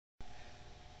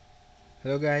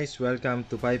Hello guys, welcome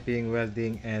to Piping,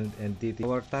 Welding, and NDT.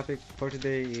 Our topic for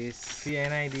today is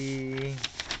PNID.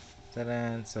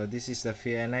 So this is the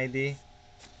PNID,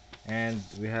 and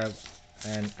we have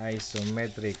an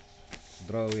isometric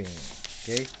drawing.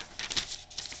 Okay,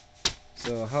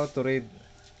 so how to read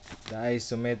the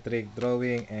isometric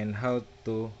drawing and how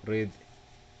to read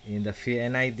in the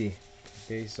PNID.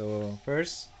 Okay, so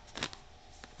first,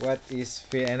 what is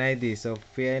PNID? So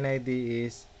PNID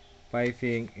is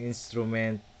piping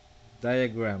instrument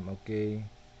diagram. Okay,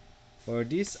 for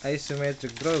this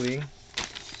isometric drawing,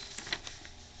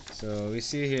 so we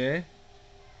see here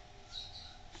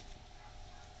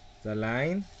the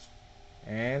line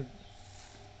and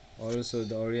also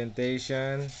the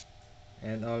orientation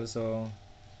and also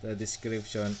the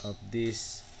description of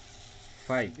this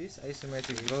pipe. This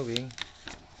isometric drawing,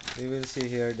 we will see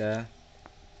here the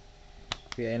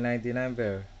PNID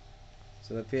number.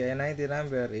 So the PNID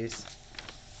number is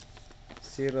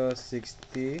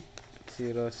 060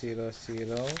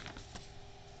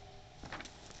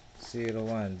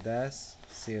 00001 dash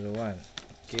 01.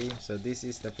 Okay, so this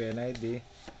is the PNID.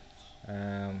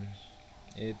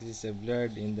 It is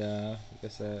blurred in the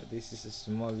because this is a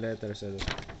small letter, so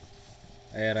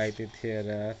I write it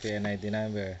here, PNID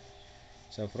number.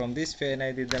 So from this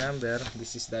PNID number,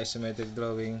 this is the isometric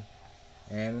drawing,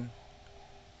 and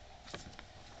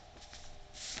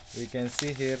we can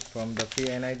see here from the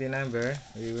PNID number,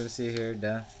 we will see here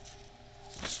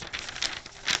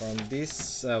from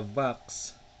this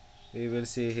box, we will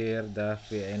see here the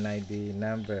PNID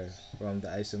number from the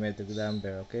isometric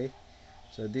number. Okay,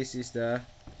 so this is the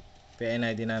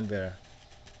PNID number.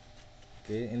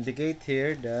 Okay, indicate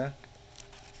here the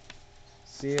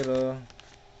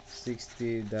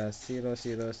 060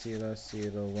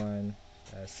 00001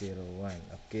 01.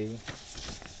 Okay,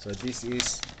 so this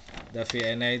is the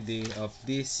PNID of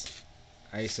this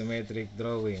isometric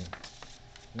drawing.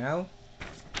 Now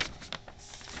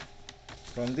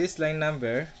from this line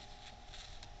number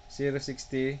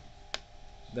 060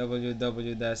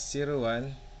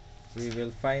 WW-01, we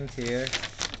will find here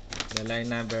the line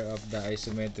number of the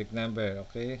isometric number.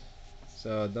 Okay,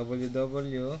 so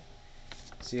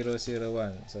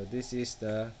WW001, so this is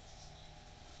the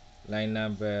line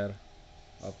number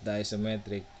of the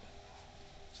isometric.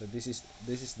 So this is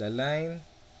the line,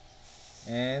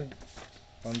 and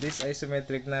from this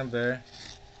isometric number,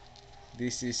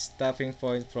 this is stopping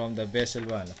point from the bezel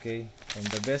 1. Okay, from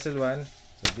the bezel 1,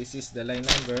 so this is the line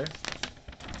number.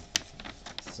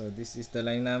 So this is the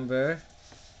line number,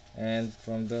 and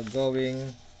from the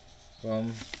going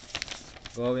from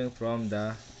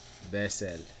the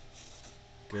bezel.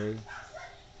 Okay,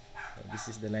 so this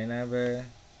is the line number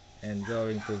and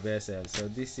going to bezel. So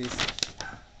this is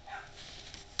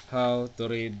how to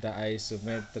read the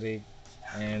isometric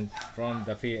and from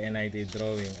the PNID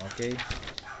drawing. Okay,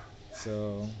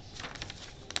 so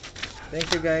thank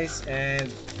you guys,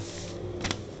 and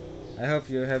I hope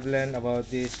you have learned about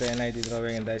this PNID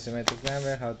drawing and the isometric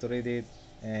number, how to read it.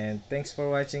 And thanks for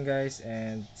watching guys,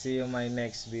 and see you in my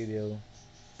next video.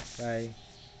 Bye.